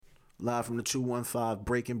Live from the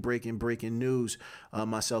 215, breaking news.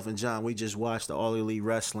 Myself and John, we just watched the All Elite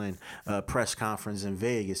Wrestling press conference in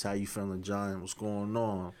Vegas. How you feeling, John? What's going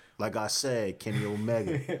on? Like I said, Kenny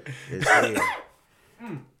Omega is here.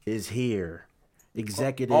 Is here.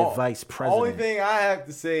 Executive Vice President. Only thing I have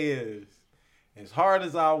to say is, as hard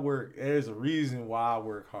as I work, there's a reason why I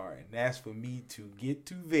work hard, and that's for me to get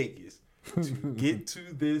to Vegas, to get to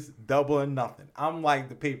this Double or Nothing. I'm like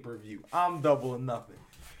the pay-per-view. I'm Double or Nothing.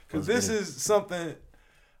 Because this is something,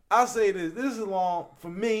 I say this is long, for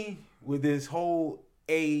me, with this whole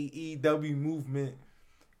AEW movement,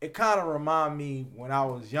 it kind of remind me when I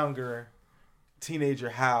was younger, teenager,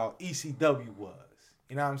 how ECW was.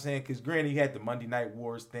 You know what I'm saying? Because granted, you had the Monday Night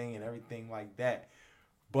Wars thing and everything like that.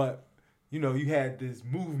 But, you know, you had this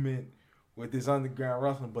movement with this underground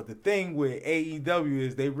wrestling. But the thing with AEW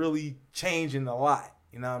is they really changing a lot.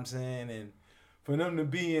 You know what I'm saying? And for them to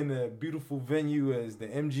be in a beautiful venue as the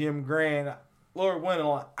MGM Grand, Lord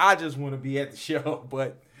willing, I just want to be at the show.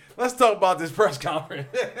 But let's talk about this press conference.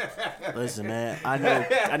 Listen, man,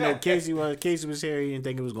 I know Casey was here. He didn't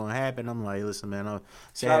think it was gonna happen. I'm like, listen, man, I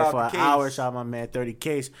sat here for an hour. Shout out my man 30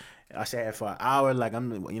 Case. I sat here for an hour, like you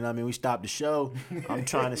know what I mean. We stopped the show. I'm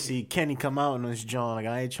trying to see Kenny come out in this joint.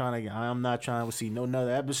 Like I'm not trying to see no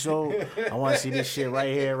another episode. I want to see this shit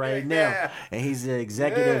right here, right now. And he's the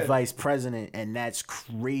executive vice president, and that's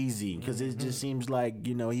crazy because it just seems like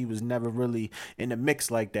he was never really in the mix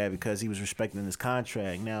like that because he was respecting his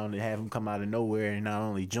contract. Now to have him come out of nowhere and not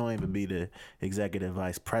only join but be the executive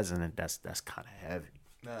vice president, that's kind of heavy.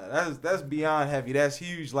 Nah, that's beyond heavy. That's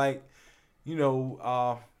huge. Like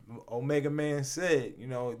Omega Man said,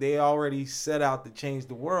 they already set out to change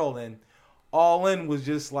the world, and All In was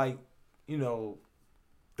just like, the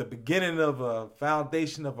beginning of a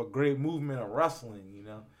foundation of a great movement of wrestling,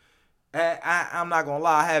 I'm not going to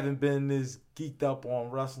lie, I haven't been this geeked up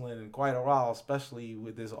on wrestling in quite a while, especially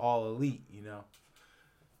with this All Elite,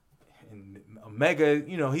 And Omega,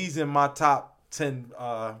 he's in my top 10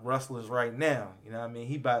 wrestlers right now,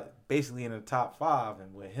 he basically in the top 5,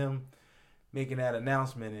 and with him making that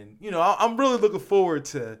announcement, and I'm really looking forward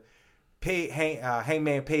to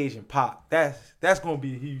Hangman Page and Pac. That's gonna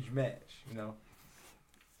be a huge match,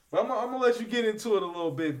 But I'm gonna let you get into it a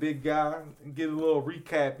little bit, big guy, and get a little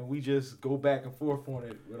recap, and we just go back and forth on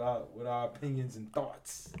it with our opinions and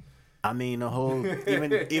thoughts. I mean, the whole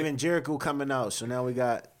even Jericho coming out, so now we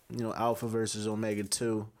got Alpha versus Omega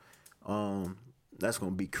 2. That's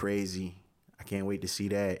gonna be crazy. I can't wait to see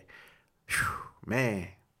that. Whew, man.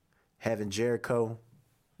 Having Jericho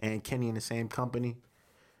and Kenny in the same company,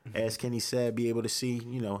 as Kenny said, be able to see,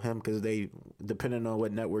 him because they, depending on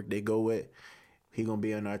what network they go with, he going to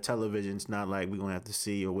be on our television. It's not like we're going to have to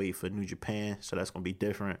see or wait for New Japan, so that's going to be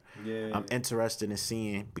different. Yeah. I'm interested in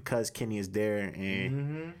seeing, because Kenny is there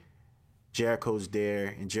and Jericho's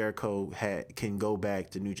there, and Jericho can go back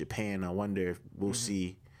to New Japan. I wonder if we'll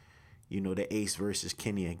see, the Ace versus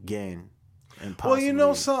Kenny again and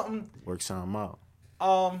possibly something? Work something out.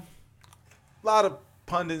 A lot of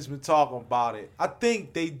pundits been talking about it. I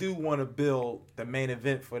think they do want to build the main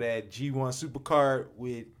event for that G1 Supercard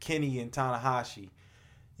with Kenny and Tanahashi.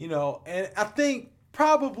 And I think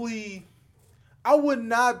probably I would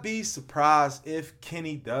not be surprised if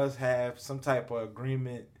Kenny does have some type of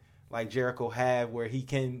agreement like Jericho had where he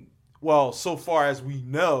can, well, so far as we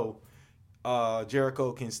know,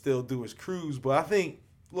 Jericho can still do his cruise, but I think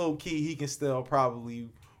low key he can still probably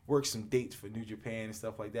work some dates for New Japan and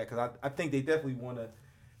stuff like that, because I think they definitely want to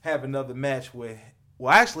have another match with,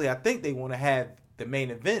 well, actually, I think they want to have the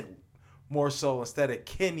main event more so instead of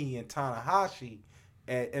Kenny and Tanahashi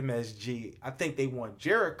at MSG. I think they want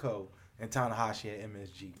Jericho and Tanahashi at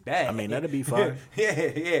MSG back. I mean, that'd be fun.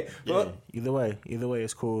 Yeah. But, either way,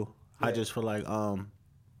 it's cool. Yeah. I just feel like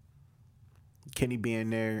Kenny being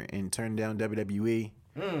there and turning down WWE,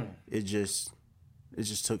 it just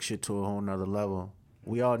took shit to a whole nother level.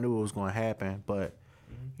 We all knew it was going to happen, but,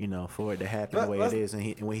 for it to happen the way it is,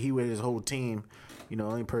 and when he with his whole team, the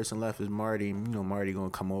only person left is Marty. Marty going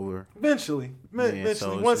to come over. Eventually.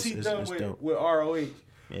 So once he's done with ROH.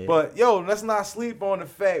 Yeah. But, let's not sleep on the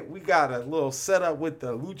fact we got a little setup with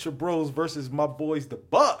the Lucha Bros versus my boys, the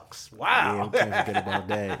Bucks. Wow. Yeah, we can't forget about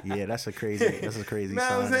that. Yeah, that's a crazy Know sign.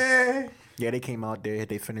 what I'm saying? Yeah, they came out there,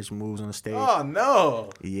 they finished moves on the stage. Oh, no.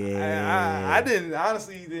 Yeah. I didn't,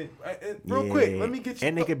 honestly, real quick, let me get you.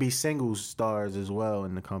 And they could be singles stars as well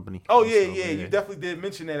in the company. Oh, yeah. You definitely did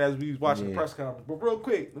mention that as we was watching the press conference. But real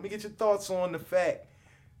quick, let me get your thoughts on the fact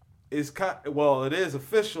it is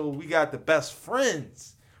official. We got the Best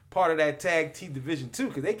Friends part of that tag team division, too,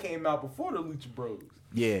 because they came out before the Lucha Bros.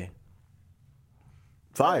 Yeah.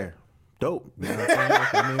 Fire. dope. You know what I'm saying?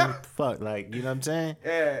 I mean, fuck, like, you know what I'm saying?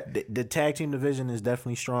 Yeah. The tag team division is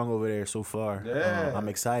definitely strong over there so far. Yeah. I'm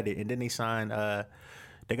excited. And then they signed.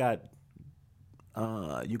 They got.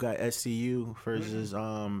 You got SCU versus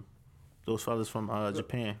those fellas from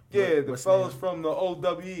Japan. Yeah, the fellas from the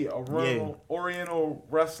OWE, Oriental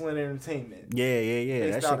Wrestling Entertainment.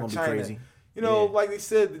 Yeah. That shit gonna be crazy. You know, like they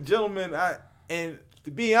said, the gentleman. And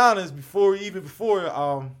to be honest, before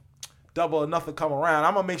Double or Nothing come around,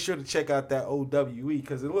 I'm gonna make sure to check out that OWE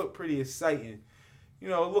because it looked pretty exciting. You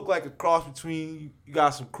know, it looked like a cross between, you got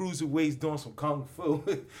some cruiserweights doing some kung fu.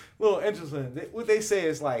 A little interesting. What they say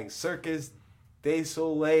is like Circus de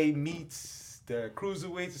Soleil meets the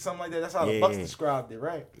cruiserweights or something like that. That's how the Bucks described it,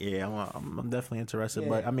 right? Yeah, I'm definitely interested. Yeah.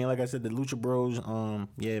 But I mean, like I said, the Lucha Bros,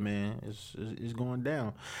 yeah, man, it's going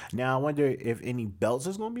down. Now I wonder if any belts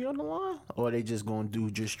is gonna be on the line, or are they just gonna do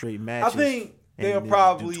just straight matches. I think they'll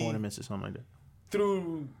probably do tournaments or something like that.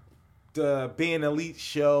 Through the Being Elite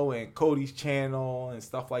show and Cody's channel and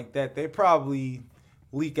stuff like that, they probably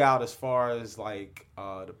leak out as far as like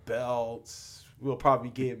the belts. We'll probably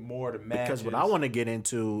get more to matches. Because what I want to get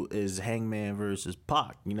into is Hangman versus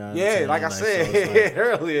Pac. You know what I'm saying? Like I said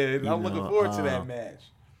earlier, I'm looking forward to that match.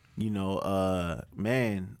 You know,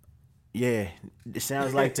 man, yeah, it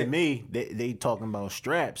sounds like to me they talking about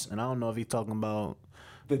straps, and I don't know if he's talking about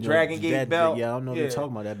the Dragon Gate belt. Yeah, I don't know if you're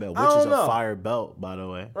talking about that belt, which is a fire belt, by the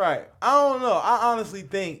way. Right. I don't know. I honestly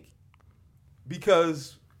think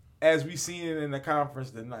because as we seen it in the conference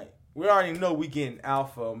tonight, we already know we getting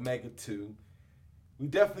Alpha Omega 2. We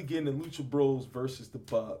definitely getting the Lucha Bros versus the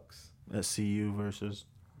Bucks. SCU versus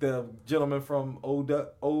the gentleman from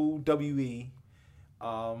OWE.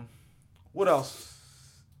 What else?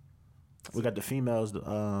 We got the females.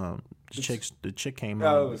 The chick came out.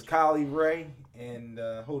 out. It was Kylie Ray and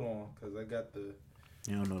hold on, because I got the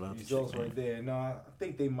you don't know the results right there. No, I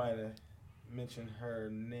think they might have mentioned her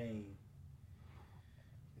name.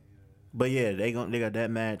 But yeah, they got that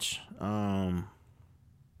match.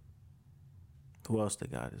 Who else they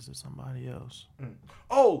got? Is it somebody else?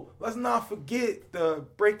 Oh, let's not forget the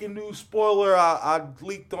breaking news spoiler I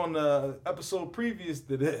leaked on the episode previous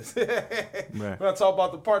to this. Right. When I talk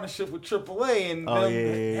about the partnership with AAA and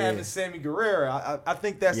having Sammy Guerrero, I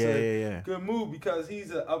think that's a good move because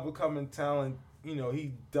he's an up-and-coming talent. You know,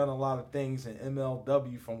 he's done a lot of things in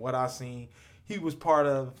MLW from what I've seen. He was part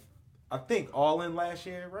of, I think, All In last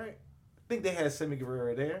year, right? I think they had Sammy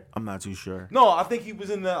Guerrero there. I'm not too sure. No, I think he was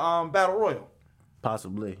in the Battle Royal.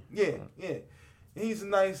 Possibly. Yeah. He's a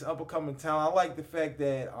nice up-and-coming talent. I like the fact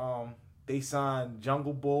that they signed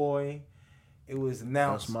Jungle Boy. It was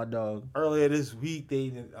announced that's my dog. Earlier this week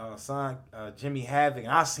they signed Jimmy Havoc.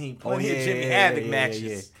 I seen plenty of Jimmy Havoc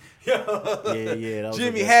matches. Yeah.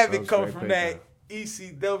 Jimmy Havoc come from that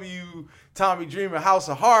ECW Tommy Dreamer House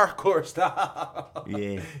of Hardcore style.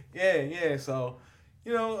 Yeah. So,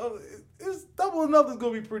 you know, it's Double or Nothing's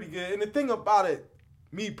gonna be pretty good. And the thing about it,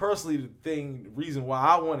 me personally, the reason why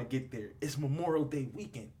I want to get there is Memorial Day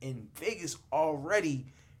weekend. And Vegas already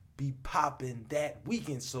be popping that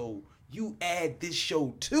weekend. So you add this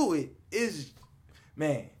show to it,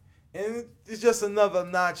 man. And it's just another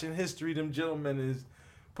notch in history them gentlemen is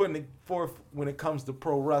putting it forth when it comes to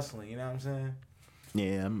pro wrestling. You know what I'm saying?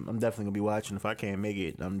 Yeah, I'm definitely going to be watching. If I can't make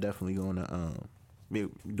it, I'm definitely going to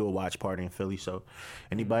do a watch party in Philly. So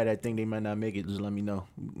anybody that think they might not make it, just let me know.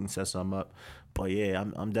 We can set something up. But yeah,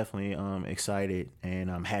 I'm definitely excited, and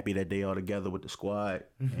I'm happy that they all together with the squad.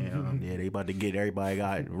 And they about to get everybody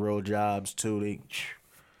got real jobs too.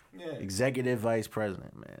 Executive vice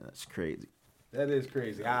president, man, that's crazy. That is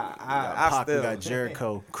crazy. I still got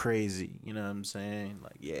Jericho crazy. You know what I'm saying?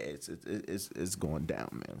 Like, yeah, it's going down,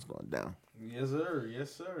 man. It's going down. Yes,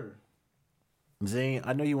 sir. Zane,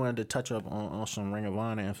 I know you wanted to touch up on some Ring of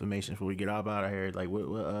Honor information before we get out of here. Like,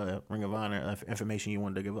 what Ring of Honor information you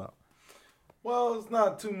wanted to give up? Well, it's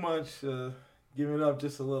not too much. Giving up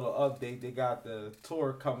just a little update. They got the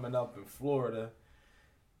tour coming up in Florida.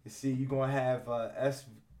 You see, you're going to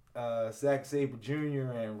have Zack Sabre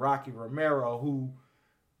Jr. and Rocky Romero, who,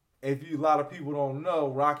 a lot of people don't know,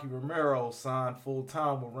 Rocky Romero signed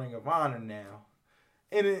full-time with Ring of Honor now.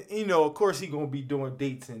 And, of course, he's going to be doing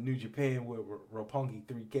dates in New Japan with Roppongi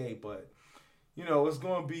 3K, but, it's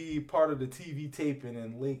going to be part of the TV taping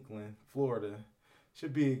in Lakeland, Florida.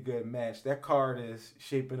 Should be a good match. That card is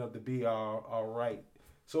shaping up to be all right.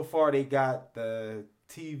 So far, they got the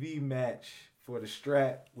TV match for the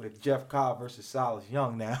strap with Jeff Cobb versus Silas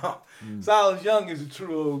Young now. Silas Young is a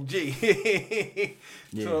true OG.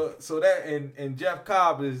 So that and Jeff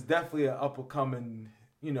Cobb is definitely an up-and-coming,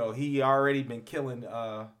 he already been killing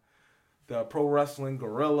the the pro wrestling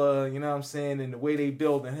gorilla, you know what I'm saying, and the way they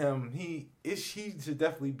building him, he should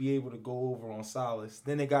definitely be able to go over on Silas.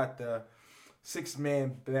 Then they got the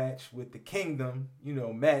 6-man match with the Kingdom, you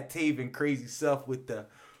know, Matt Taven, crazy self with the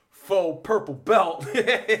faux purple belt,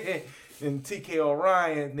 and TK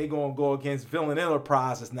Orion. They gonna go against Villain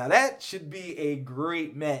Enterprises. Now that should be a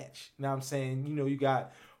great match. Now I'm saying, you know, you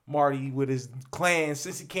got Marty with his clan,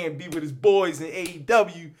 since he can't be with his boys in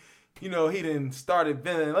AEW. You know, he done started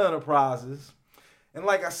Villain Enterprises. And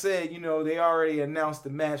like I said, you know, they already announced the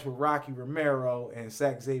match with Rocky Romero and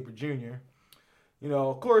Zack Sabre Jr. You know,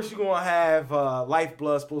 of course, you're going to have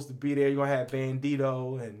Lifeblood supposed to be there. You're going to have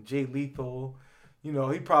Bandito and Jay Lethal. You know,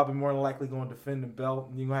 he probably more than likely going to defend the belt.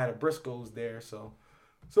 And you're going to have the Briscoes there. So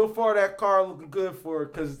far, that card looking good for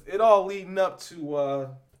it, because it all leading up to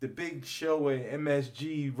the big show at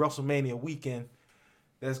MSG WrestleMania weekend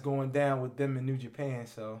that's going down with them in New Japan.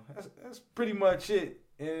 So that's pretty much it.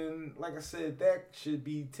 And like I said, that should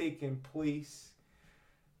be taking place.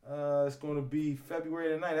 It's going to be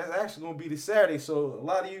February the 9th. That's actually going to be the Saturday. So a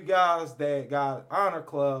lot of you guys that got Honor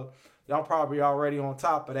Club, y'all probably already on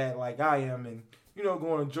top of that like I am, and, you know,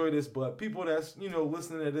 going to enjoy this. But people that's, you know,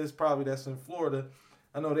 listening to this probably that's in Florida,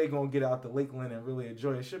 I know they're going to get out to Lakeland and really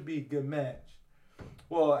enjoy it. It should be a good match.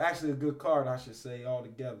 Well, actually a good card, I should say,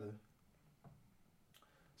 altogether.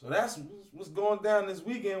 So that's what's going down this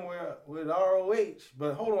weekend with ROH.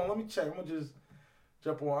 But hold on, let me check. I'm going to just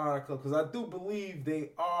jump on Honor Club, because I do believe they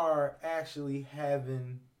are actually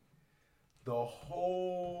having the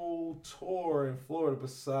whole tour in Florida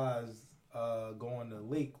besides going to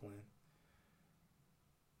Lakeland.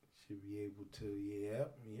 Should be able to,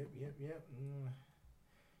 yep.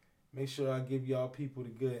 Make sure I give y'all people the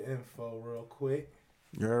good info real quick.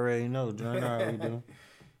 You already know, John. I already do.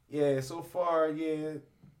 Yeah, so far, they're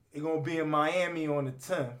going to be in Miami on the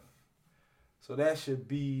 10th. So that should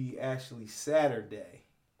be actually Saturday.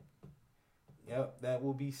 Yep, that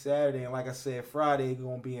will be Saturday. And like I said, Friday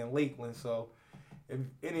going to be in Lakeland. So if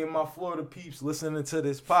any of my Florida peeps listening to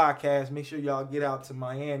this podcast, make sure y'all get out to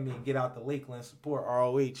Miami and get out to Lakeland and support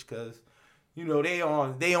ROH, because, you know, they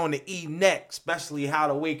on the E neck, especially how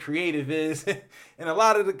the way creative is. And a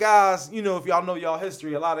lot of the guys, you know, if y'all know y'all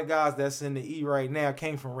history, a lot of guys that's in the E right now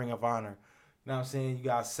came from Ring of Honor. You know what I'm saying? You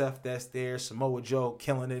got Seth that's there, Samoa Joe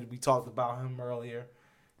killing it. We talked about him earlier.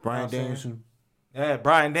 Bryan Danielson. Yeah,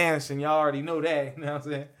 Bryan Danielson. Y'all already know that. You know what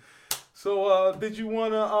I'm saying? So did you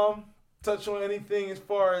want to touch on anything as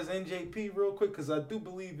far as NJP real quick? Because I do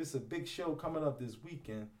believe it's a big show coming up this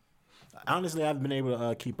weekend. Honestly, I've been able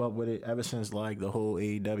to keep up with it ever since like the whole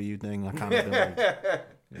AEW thing. I kind of been like,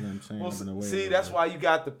 you know what I'm saying? Well, see, that's why you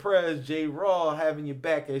got the Prez, J. Raw, having your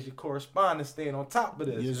back as your correspondent, staying on top of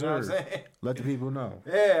this. Yes, you know what I'm saying? Let the people know.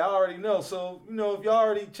 Yeah, I already know. So, you know, if y'all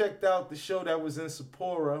already checked out the show that was in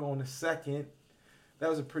Sapporo on the 2nd, that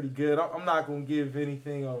was a pretty good. I'm not going to give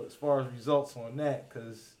anything as far as results on that,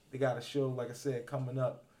 because they got a show, like I said, coming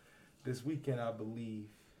up this weekend, I believe.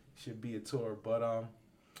 Should be a tour. But,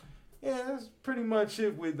 yeah, that's pretty much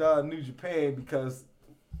it with New Japan, because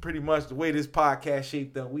pretty much the way this podcast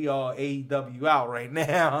shaped up, we all AEW out right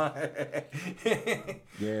now.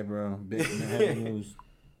 Yeah, bro. Big heavy news.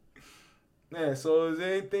 Yeah, so is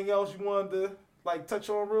there anything else you wanted to touch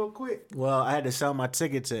on real quick? Well, I had to sell my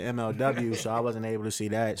ticket to MLW, so I wasn't able to see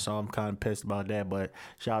that, so I'm kind of pissed about that. But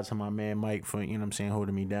shout out to my man Mike for, you know what I'm saying,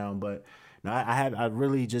 holding me down. But no, I've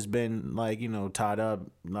really just been tied up,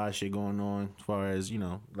 a lot of shit going on as far as, you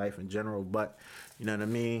know, life in general. But you know what I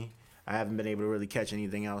mean? I haven't been able to really catch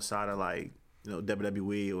anything outside of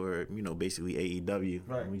WWE or, you know, basically AEW.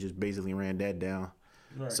 Right. And we just basically ran that down.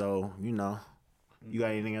 Right. So, you know, you got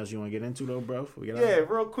anything else you want to get into though, bro?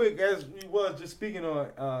 Real quick, as we was just speaking on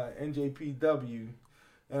NJPW,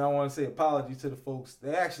 and I want to say apology to the folks.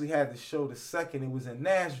 They actually had the show the 2nd. It was in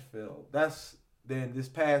Nashville. That's then this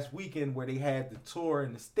past weekend where they had the tour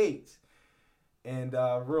in the States. And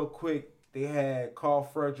real quick, they had Carl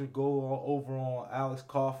Frederick go over on Alex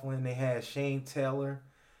Coughlin. They had Shane Taylor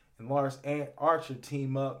and Lars Archer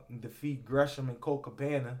team up and defeat Gresham and Colt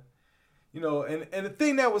Cabana. You know, and the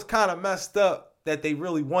thing that was kind of messed up that they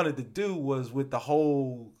really wanted to do was with the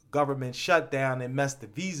whole government shutdown and messed the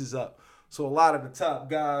visas up. So a lot of the top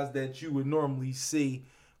guys that you would normally see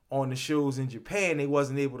on the shows in Japan, they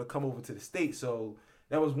wasn't able to come over to the States. So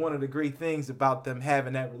that was one of the great things about them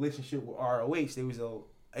having that relationship with ROH. They was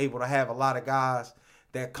able to have a lot of guys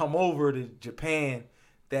that come over to Japan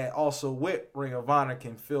that also with Ring of Honor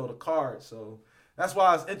can fill the card. So that's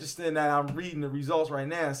why it's interesting that I'm reading the results right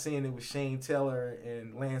now and seeing it was Shane Taylor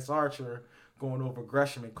and Lance Archer going over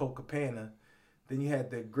Gresham and Colt Cabana. Then you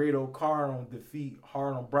had the Great O'Carnell defeat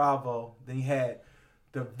Harlem Bravo. Then you had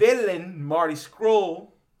the villain, Marty Scurll,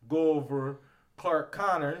 go over Clark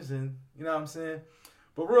Connors, and you know what I'm saying?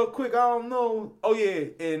 But real quick, I don't know. Oh, yeah,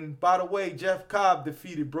 and by the way, Jeff Cobb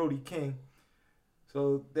defeated Brody King.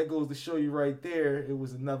 So that goes to show you right there, it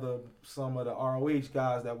was some of the ROH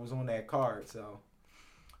guys that was on that card. So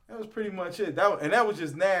that was pretty much it. That was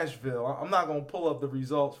just Nashville. I'm not going to pull up the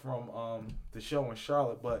results from the show in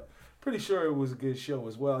Charlotte, but pretty sure it was a good show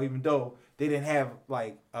as well, even though they didn't have,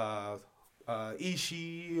 like,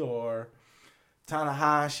 Ishii or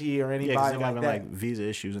Tanahashi or anybody like that. Yeah, because they got like visa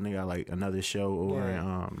issues and they got like another show over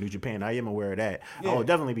in New Japan. I am aware of that. Yeah. I will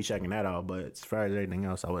definitely be checking that out. But as far as everything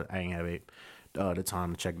else, I ain't have the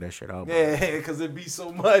time to check that shit out. Yeah, because it be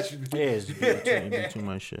so much. Yeah, it'd be too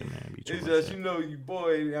much shit, man. It's just shit. You know, you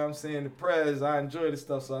boy. You know what I'm saying, the press. I enjoy this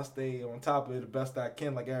stuff, so I stay on top of it the best I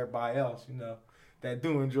can, like everybody else. You know, that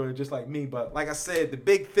do enjoy it just like me. But like I said, the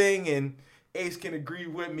big thing and Ace can agree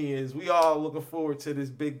with me is we all looking forward to this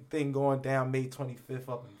big thing going down May 25th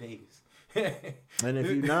up in Vegas. And if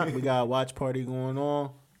you're not, we got a watch party going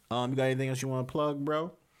on. You got anything else you want to plug,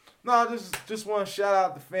 bro? No, just want to shout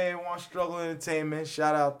out the Fan One Struggle Entertainment.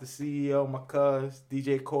 Shout out the CEO, my cuz,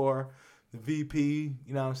 DJ Core, the VP,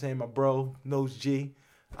 you know what I'm saying, my bro, Nose G,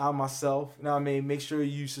 I myself. You know what I mean? Make sure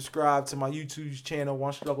you subscribe to my YouTube channel,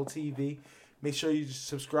 One Struggle TV. Make sure you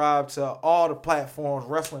subscribe to all the platforms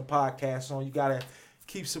wrestling podcasts on. You got to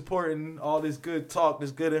keep supporting all this good talk,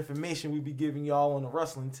 this good information we be giving y'all on the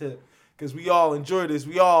wrestling tip. Because we all enjoy this.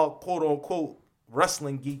 We all, quote, unquote,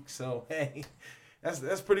 wrestling geeks. So, hey,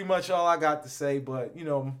 that's pretty much all I got to say. But, you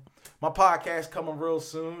know, my podcast coming real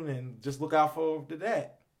soon. And just look out for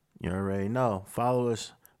that. You already know. Follow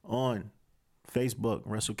us on Facebook,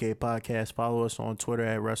 Wrestle Cave Podcast. Follow us on Twitter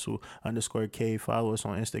at Wrestle_Cave. Follow us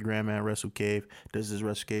on Instagram at Wrestle Cave. This is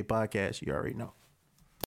Wrestle Cave Podcast. You already know.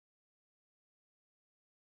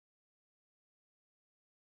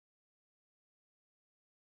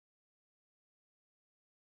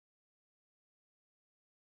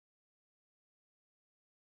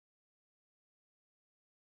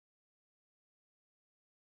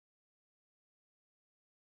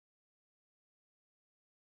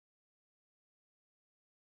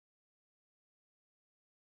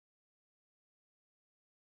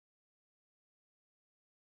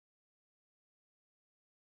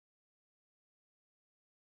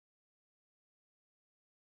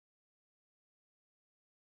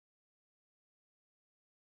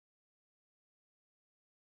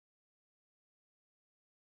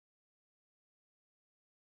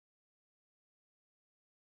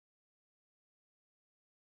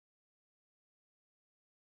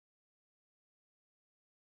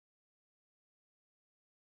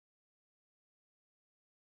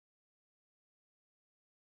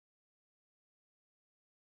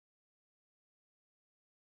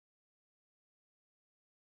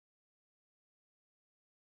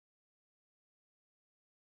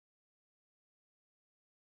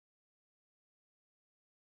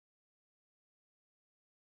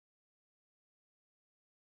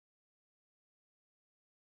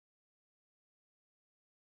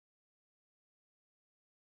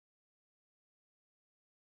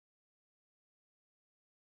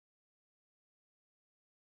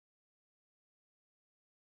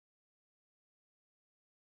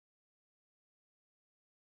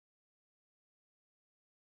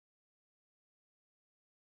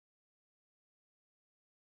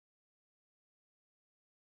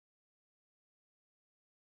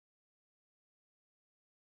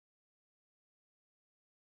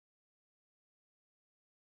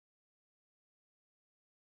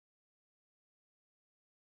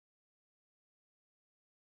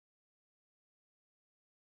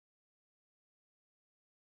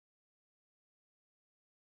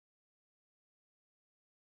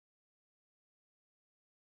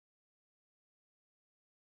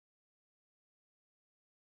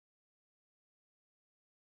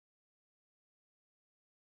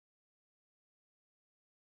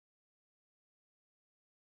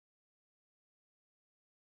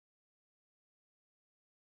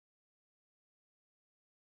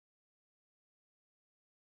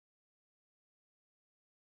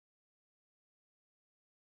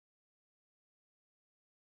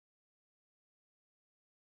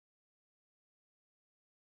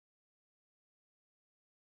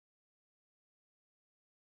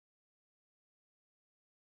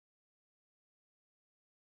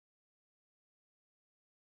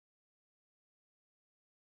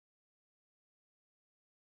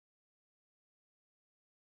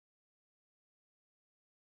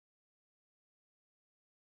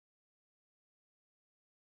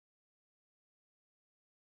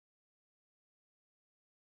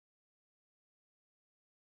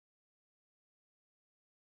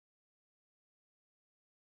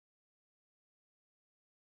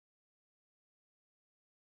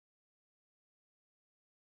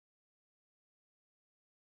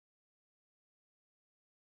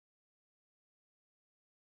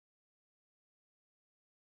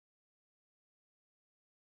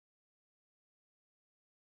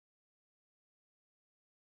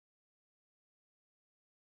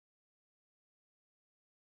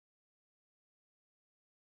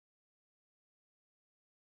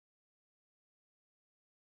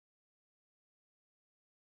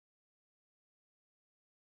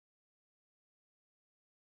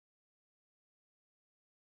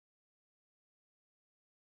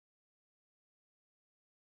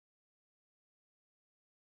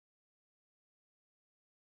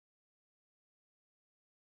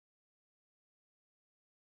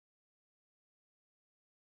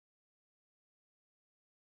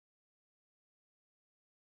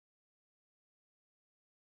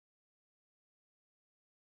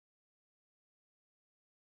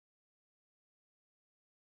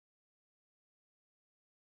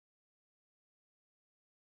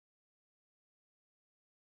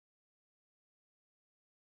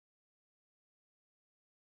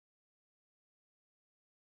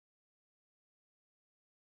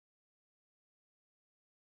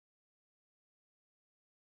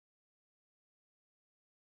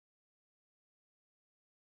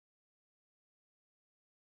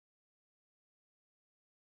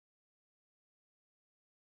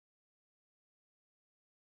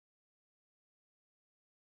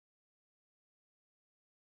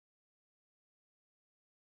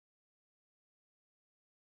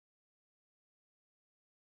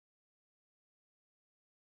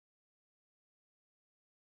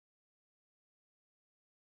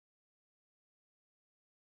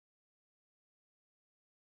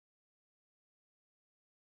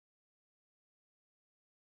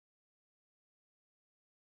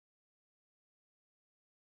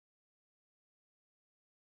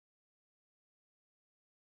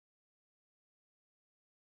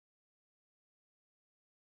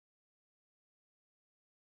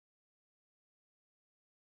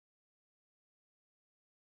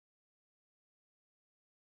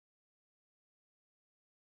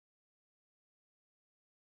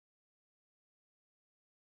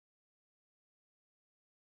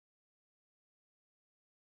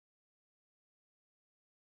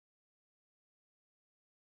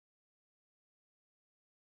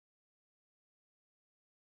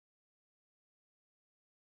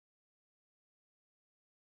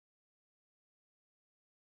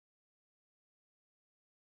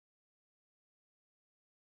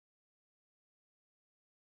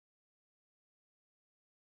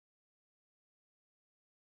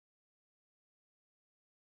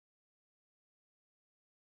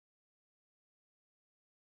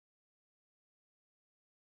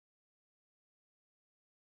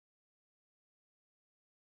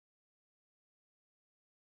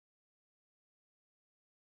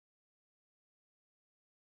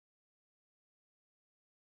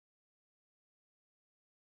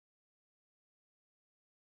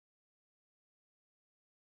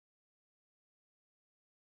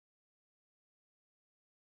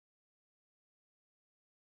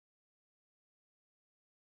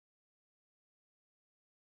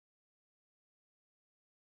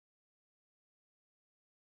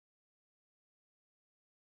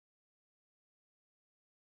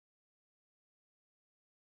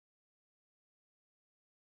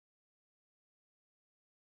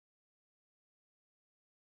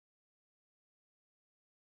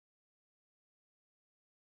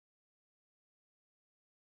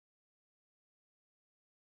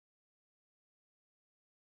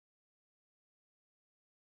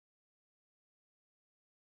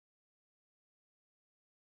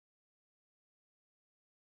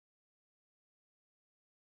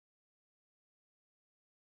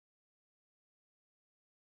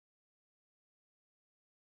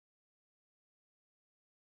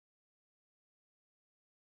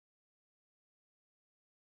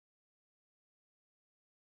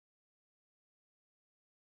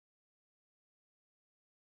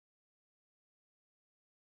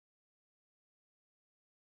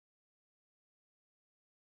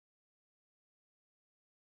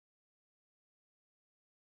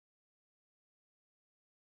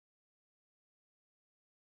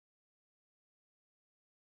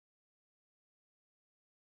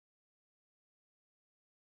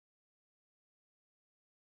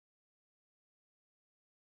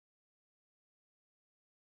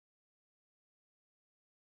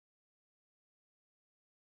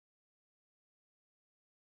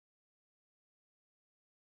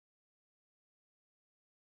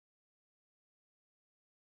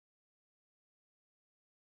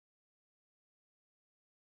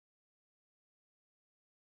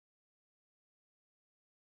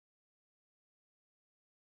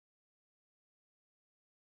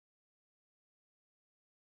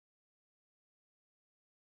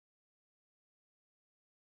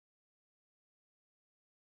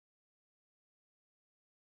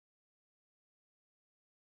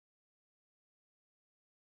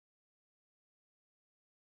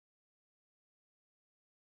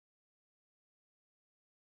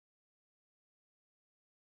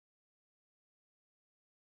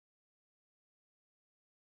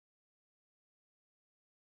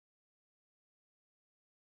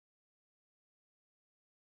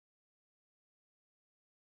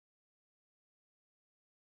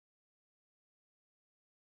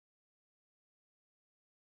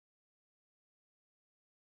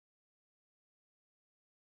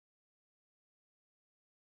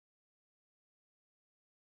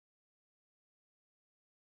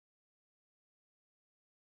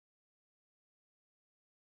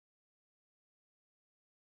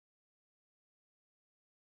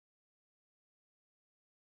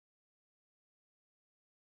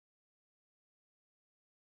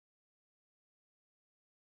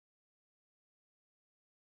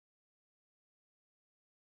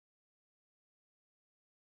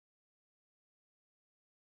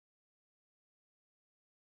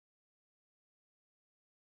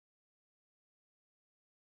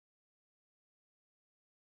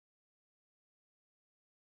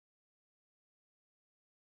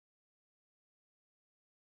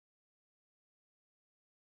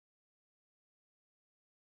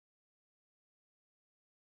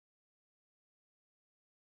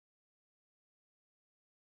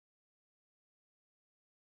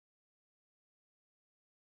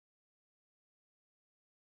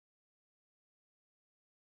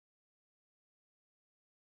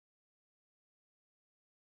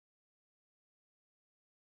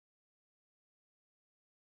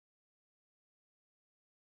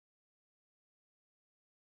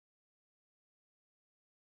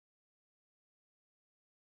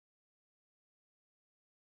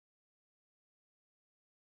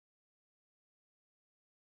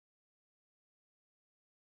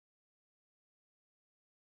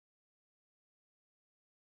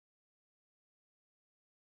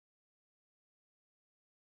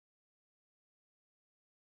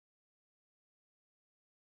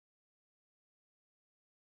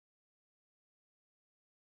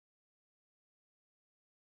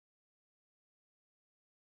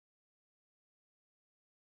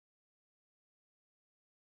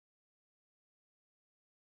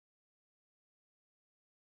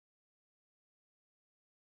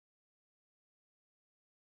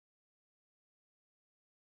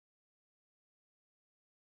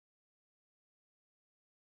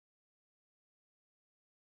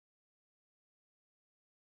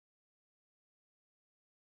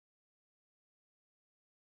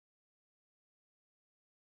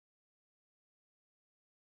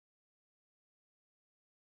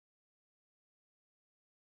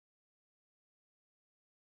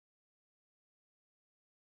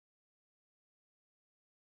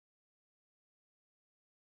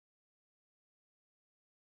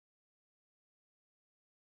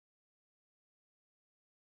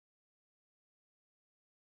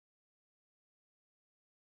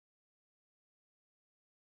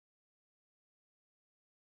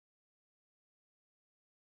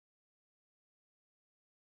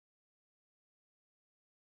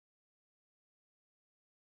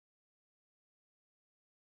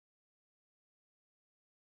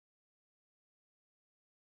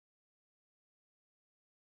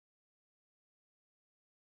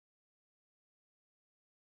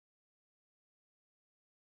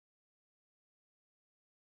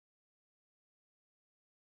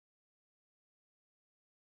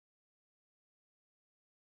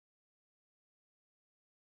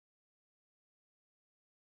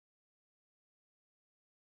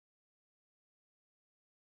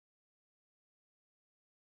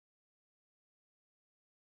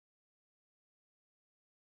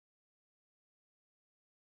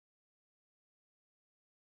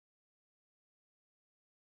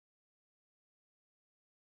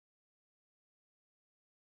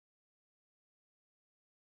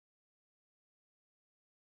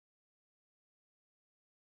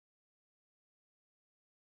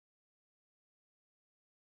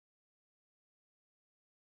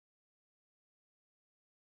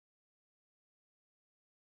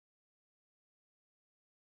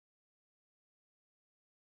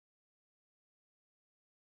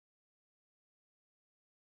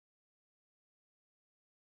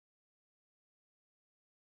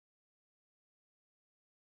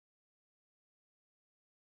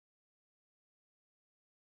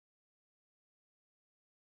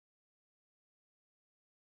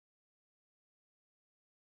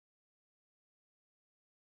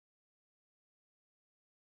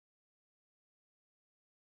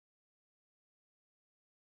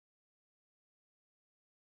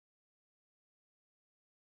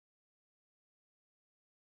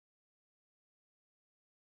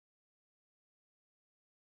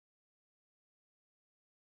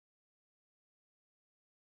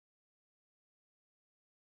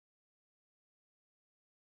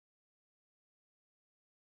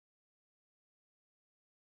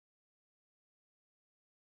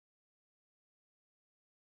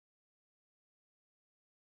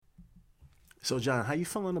 So, John, how you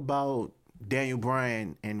feeling about Daniel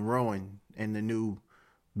Bryan and Rowan and the new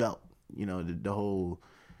belt? You know, the whole,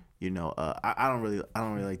 I don't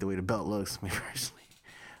really like the way the belt looks, me personally.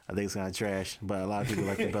 I think it's kind of trash, but a lot of people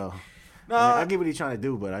like the belt. No, I get what he's trying to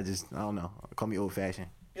do, but I don't know. Call me old fashioned.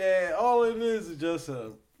 Yeah, all it is just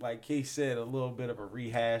like Case said, a little bit of a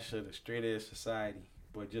rehash of the straight edge society,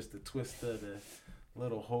 but just the twist of the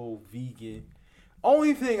little whole vegan.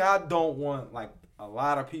 Only thing I don't want, like a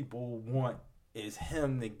lot of people want, is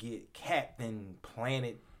him to get Captain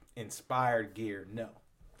Planet inspired gear. No.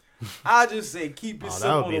 I just say keep it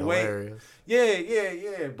simple the way. Hilarious.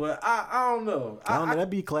 Yeah. But I don't know.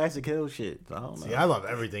 That'd be classic Hill shit. I don't know. See, I love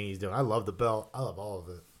everything he's doing. I love the belt. I love all of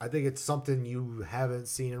it. I think it's something you haven't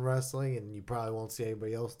seen in wrestling, and you probably won't see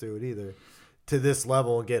anybody else do it either. To this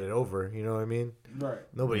level and get it over. You know what I mean? Right.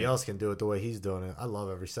 Nobody else can do it the way he's doing it. I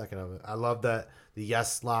love every second of it. I love that the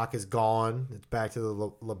yes lock is gone. It's back to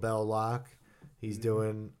the LaBelle lock. He's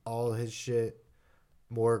doing all his shit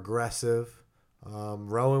more aggressive.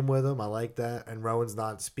 Rowan with him, I like that. And Rowan's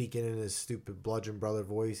not speaking in his stupid bludgeon brother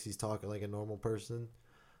voice. He's talking like a normal person.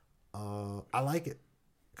 I like it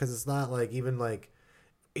because it's not like even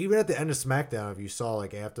at the end of SmackDown, if you saw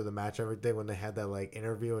like after the match, everything when they had that like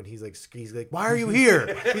interview, and he's like, "Why are you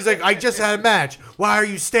here?" He's like, "I just had a match. Why are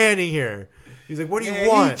you standing here?" He's like, "What do you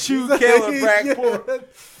want?" He chewed Kayla Brackport.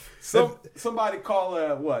 Somebody call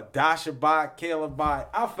her Dasha Bot, Kayla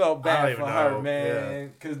Bot. I felt bad for her,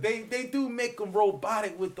 man, because they do make them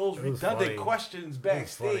robotic with those redundant questions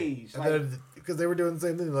backstage. Because they were doing the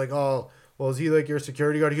same thing, like, "Oh, well, is he like your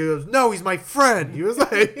security guard?" He goes, "No, he's my friend." He was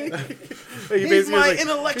like, he's my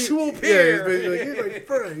intellectual peer. Yeah, he's my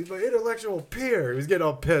friend. He's my intellectual peer. He was getting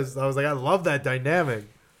all pissed. I was like, I love that dynamic.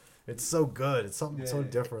 It's so good. It's something so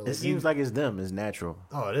different. It seems like it's them. It's natural.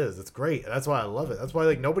 Oh, it is. It's great. That's why I love it. That's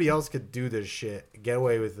why nobody else could do this shit. Get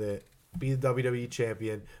away with it. Be the WWE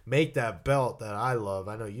champion. Make that belt that I love.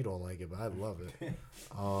 I know you don't like it, but I love it.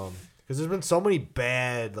 Because there's been so many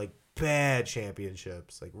bad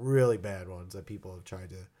championships, like really bad ones that people have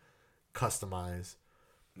tried to customize.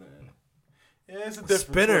 Yeah, it's a different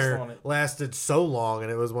Spinner lasted so long,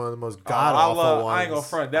 and it was one of the most god-awful ones. I ain't gonna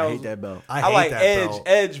front. I hate that belt. I like that belt.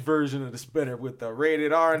 Edge version of the Spinner with the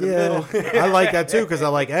rated R in the middle. I like that too because I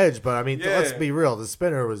like Edge. But I mean, let's be real. The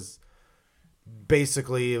Spinner was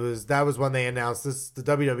basically that was when they announced this. The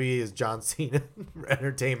WWE is John Cena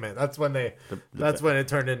Entertainment. That's when when it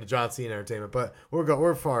turned into John Cena Entertainment. But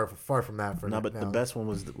we're far from that for now. But the best one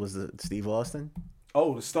was the Steve Austin.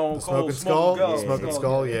 Oh, the Stone Smoking Cold Skull. Smoking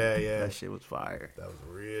Skull. Yeah. That shit was fire. That was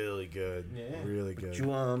really good. Yeah. Really good. But you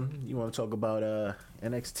want to talk about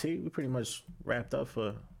NXT? We pretty much wrapped up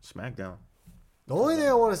for SmackDown. The only thing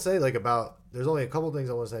I want to say there's only a couple things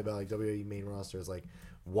I want to say about WWE main roster is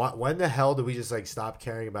when the hell did we just stop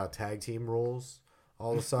caring about tag team rules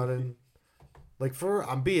all of a sudden?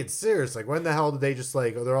 I'm being serious. When the hell did they just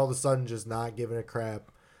they're all of a sudden just not giving a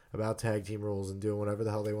crap about tag team rules and doing whatever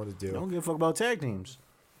the hell they want to do? They don't give a fuck about tag teams.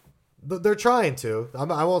 They're trying to.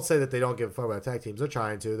 I won't say that they don't give a fuck about tag teams. They're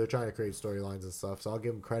trying to. They're trying to create storylines and stuff. So I'll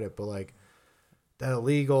give them credit. But that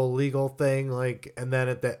illegal thing, and then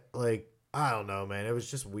at that, I don't know, man. It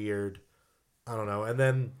was just weird. I don't know. And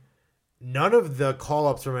then none of the call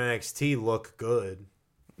ups from NXT look good.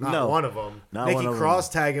 Not one of them. Nikki Cross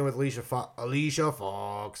tagging with Alicia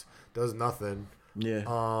Fox does nothing.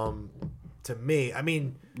 Yeah. To me, I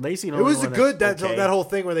mean, Lacey. It was good that whole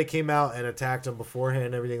thing where they came out and attacked him beforehand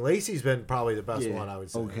and everything. Lacey's been probably the best one, I would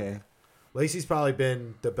say. Okay. Lacey's probably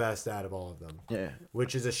been the best out of all of them. Yeah.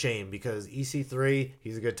 Which is a shame because EC3,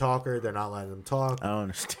 he's a good talker. They're not letting him talk. I don't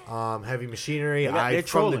understand. Heavy Machinery,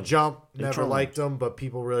 from the jump never liked him, but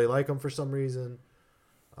people really like him for some reason.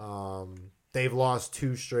 They've lost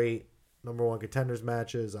 2 straight number 1 contenders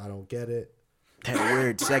matches. I don't get it. That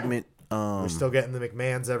weird segment. We're still getting the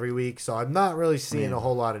McMahons every week, so I'm not really seeing a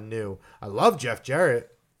whole lot of new. I love Jeff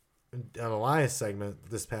Jarrett on Elias segment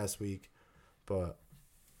this past week, but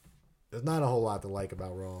there's not a whole lot to like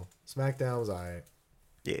about Raw. SmackDown was alright.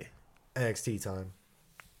 Yeah. NXT time.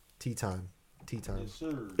 Tea time. Yes,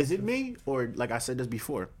 sir. Is it me or like I said this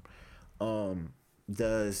before?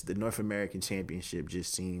 Does the North American Championship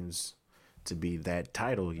just seems to be that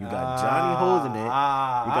title? You got Johnny holding it.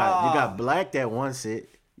 You got Black that wants it.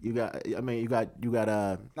 You got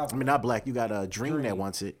not Black. You got Dream that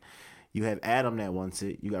wants it. You have Adam that wants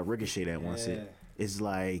it. You got Ricochet that wants it. It's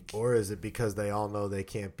or is it because they all know they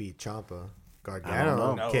can't beat Ciampa?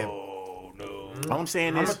 Gargano can't. No. All I'm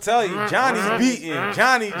saying is, I'm gonna tell you, Johnny's beating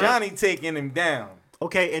Johnny taking him down.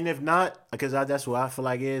 Okay, and if not, because that's what I feel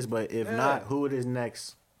like it is. But if not, who would his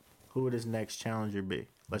next challenger be?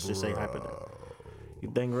 Let's just say hypothetical.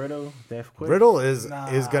 You think Riddle that quick? Riddle is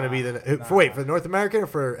going to be the for North American or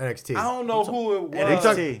for NXT? I don't know who it was.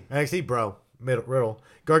 NXT, bro. Riddle.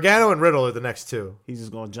 Gargano and Riddle are the next two. He's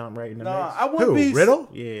just gonna jump right in the mix. I wouldn't Who? Riddle?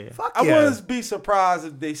 Yeah. Fuck I yeah. wouldn't be surprised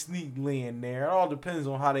if they sneak Lee in there. It all depends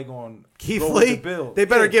on how they going Keith go Lee. with the build. They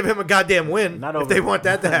better give him a goddamn win Not if over- they want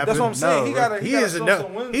that to happen. That's what I'm saying. No, He gotta is show no.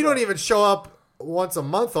 some wins. He don't even show up once a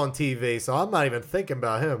month on TV, so I'm not even thinking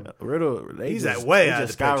about him. Riddle, He's just, that way they out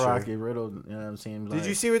just of the picture. skyrocket Riddle. You know what I'm saying? Did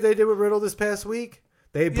you see what they did with Riddle this past week?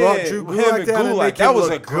 They Yeah, brought Drew him Gulak and down and Gulak. make That him was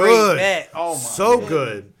look a great good. match. Oh my so goodness.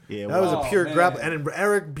 good. Yeah, That was a wow. pure Man. grab. And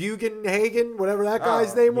Eric Bugenhagen, whatever that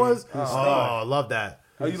guy's name was. Oh. I love that.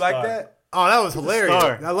 Oh, you like that? Oh, that was hilarious.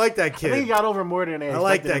 star. I like that I think he kid. got over more than they I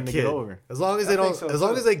like expected that him to kid. get over. As long as they I don't, think so, as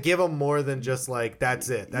long too. as they give him more than just like that's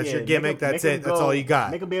it. That's Yeah, your gimmick. That's it. That's all you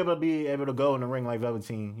got. Make him be able to go in the ring like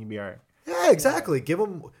Velveteen. He'd be all right. Yeah, exactly. Give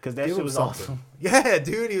him 'Cause that give shit him was something. awesome. Yeah,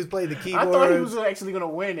 dude, he was playing the I keyboard. thought he was actually gonna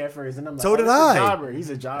win at first, and I'm like, So did this I. A jobber. He's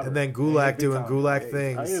a jobber. And then Gulak big doing time. Gulak He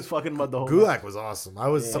things. was fucking him up the whole. Gulak was awesome. I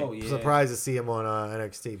was Yeah. surprised to see him on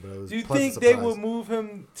NXT, but it was. Do you pleasant think they surprise. would move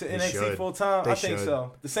him to NXT should. full time? They I think should.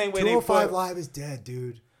 so. The same way they 205 put. Live is dead,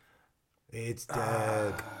 dude. It's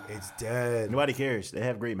dead. It's dead. Nobody cares. They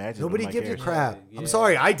have great matches. Nobody Nobody gives a cares. crap. Yeah. I'm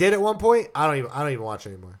sorry. I did at one point. I don't even watch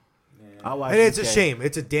anymore. I watch And it's a UK. shame.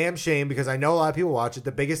 It's a damn shame because I know a lot of people watch it.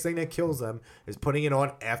 The biggest thing that kills them is putting it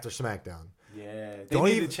on after SmackDown. Yeah, they Don't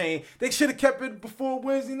need even- to change. They should have kept it before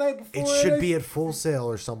Wednesday night. Before It should be at Full Sail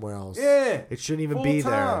or somewhere else. Yeah, It shouldn't even full be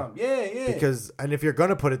time. Yeah, yeah. Because and if you're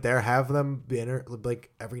gonna put it there, have them be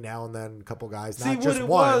like every now and then, a couple guys, See, not what just it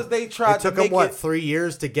one. was, they tried It took to them make it- 3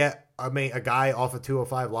 years to get a guy off of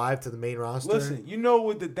 205 Live to the main roster. Listen, you know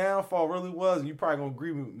what the downfall really was, and you probably gonna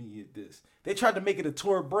agree with me at this. They tried to make it a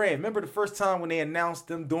tour brand. Remember the first time when they announced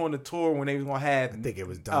them doing the tour when they was gonna have I think it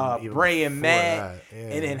was done even Bray and before Matt, that. Yeah.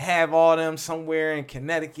 and then have all them somewhere in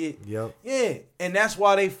Connecticut. Yep. Yeah, and that's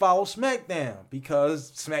why they follow SmackDown,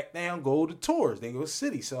 because SmackDown go to tours, they go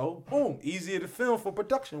city, so boom, easier to film for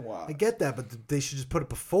production wise. I get that, but they should just put it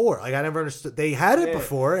before. Like I never understood. They had it Yeah.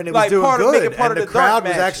 before, and it Like, was doing part of- make good, it part and of the the dark crowd was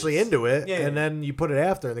matches. actually into it. Yeah. And then you put it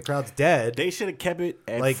after, and the crowd's dead. They should have kept it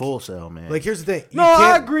at Like- Full Sail, man. Like here's the thing. You No, I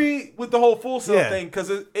can't- agree with the whole Full Sail Yeah. thing, because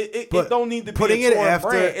it But don't need to be putting a it touring after-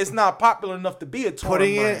 brand. It's not popular enough to be a touring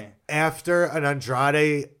putting brand. it after an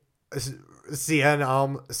Andrade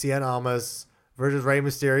Cien Almas versus Rey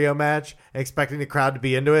Mysterio match, and expecting the crowd to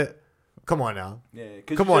be into it. Come on now. Yeah,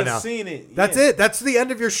 because Come you on just now. seen it. That's Yeah. it. That's the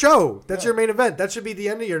end of your show. That's Yeah. your main event. That should be the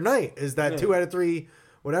end of your night. Is that Yeah. 2 out of 3,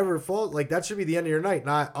 whatever falls? Like that should be the end of your night.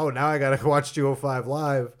 Not now I gotta watch 205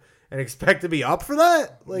 Live and expect to be up for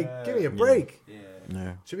that. Like give me a break. Yeah.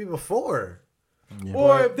 yeah. Should be before. Yeah.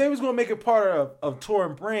 Or if they was gonna make it part of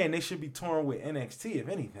touring brand, they should be touring with NXT, if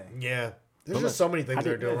anything. Yeah. There's But just so many things how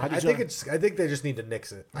they're did- doing. how did I think you- I think they just need to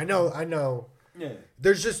nix it. I know. Yeah.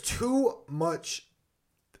 There's just too much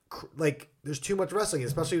there's too much wrestling,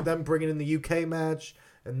 especially with them bringing in the UK match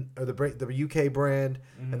or the UK brand,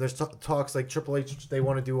 Mm-hmm. and there's talks like Triple H. They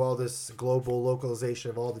want to do all this global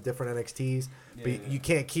localization of all the different NXTs, but you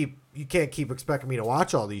can't keep expecting me to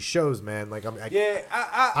watch all these shows, man. Like I'm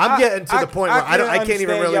getting to the point where I can't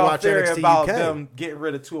even really watch NXT about UK. them getting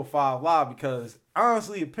rid of 205 Live, because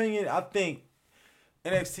honestly, I think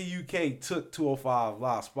NXT UK took 205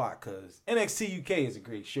 Live spot, because NXT UK is a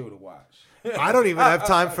great show to watch. I don't even have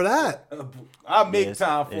time for that. I make Yes,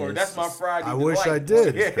 time for it. yes. That's my Friday. I wish I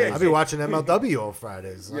delight. did. I'd be watching MLW on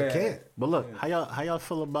Fridays. I Yeah. can't. But look, how y'all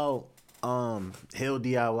feel about Hill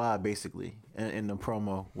DIY basically in the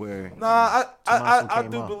promo where Nah, Tommaso I came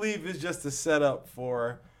do up? believe it's just a setup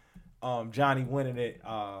for Johnny winning it,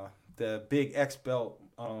 the big X belt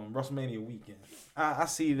WrestleMania weekend. I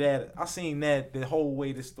see that. I seen that the whole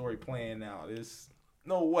way this story playing out. There's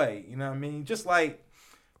no way, you know what I mean? Just like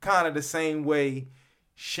kind of the same way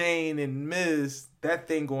Shane and Miz, that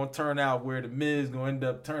thing gonna turn out where the Miz gonna end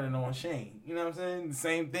up turning on Shane. You know what I'm saying? The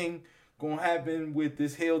same thing gonna happen with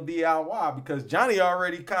this Hill DIY, because Johnny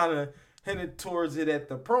already kind of hinted towards it at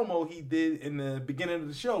the promo he did in the beginning of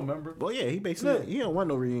the show, remember? Well, yeah, he basically he don't want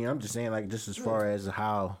no reunion. I'm just saying, like, just as far as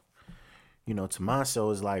how, Tommaso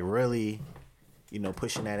is like really,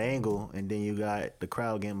 pushing that angle, and then you got the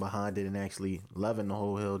crowd getting behind it and actually loving the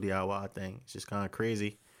whole Hill DIY thing. It's just kind of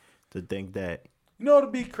crazy to think that. You know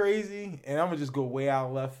what'd be crazy? And I'm gonna just go way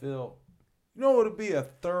out left field. You know what'd be a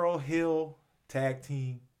thorough Hill tag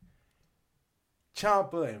team?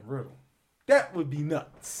 Ciampa and Riddle. That would be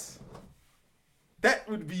nuts. That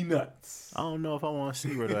would be nuts. I don't know if I want to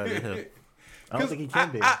see Riddle out of Hill. I don't think he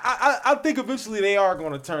can be. I think eventually they are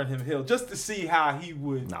going to turn him heel just to see how he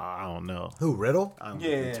would. Nah, I don't know. Who, Riddle? I don't Yeah.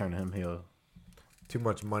 think they turn him heel. Too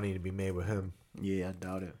much money to be made with him. Yeah, I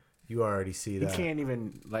doubt it. You already see that. He can't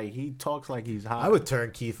even he talks like he's hot. I would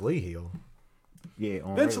turn Keith Lee heel. Yeah,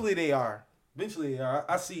 eventually they are.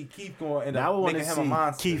 I see Keith going and making him a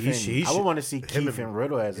monster. I would want to see Keith and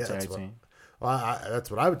Riddle as a tag team. Well, that's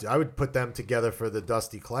what I would do. I would put them together for the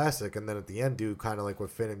Dusty Classic, and then at the end do kind of like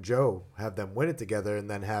with Finn and Joe, have them win it together, and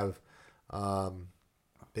then have,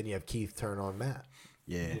 then you have Keith turn on Matt.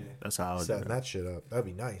 Yeah, that's how I would setting that shit up. That'd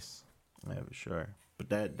be nice. Yeah, for sure.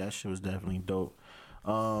 But that shit was definitely dope.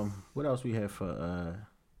 What else we have for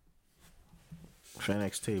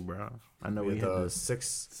NXT, bro? I know we had the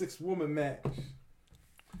six woman match.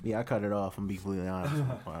 Yeah, I cut it off. I'm being completely honest.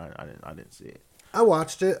 I didn't see it. I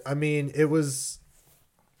watched it. I mean, it was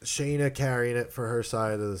Shayna carrying it for her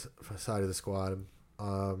side of the squad.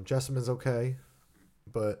 Jessamine's okay,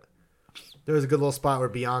 but there was a good little spot where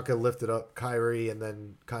Bianca lifted up Kyrie and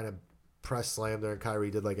then kind of press slammed her, and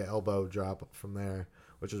Kyrie did like an elbow drop from there,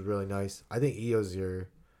 which was really nice. I think Io's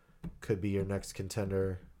could be your next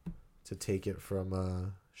contender to take it from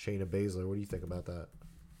Shayna Baszler. What do you think about that?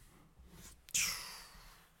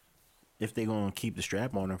 If they're gonna keep the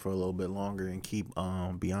strap on her for a little bit longer and keep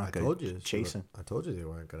Bianca chasing. I told you they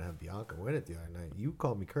weren't gonna have Bianca win it the other night. You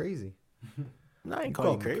called me crazy. No, I ain't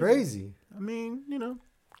called you crazy. I mean,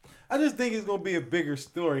 I just think it's gonna be a bigger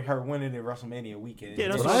story her winning at WrestleMania weekend. Yeah,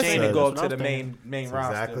 that's what I said. Go to the main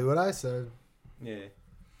roster. Exactly what I said. Yeah.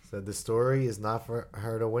 Said the story is not for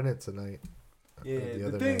her to win it tonight. Yeah,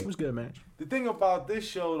 it was a good match. The thing about this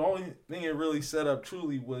show, the only thing it really set up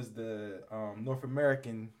truly was the North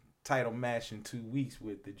American title match in 2 weeks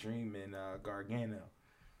with the Dream and Gargano.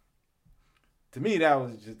 To me, that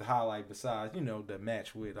was just the highlight. Besides, the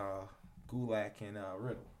match with Gulak and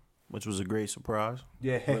Riddle, which was a great surprise.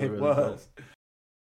 Yeah, it was.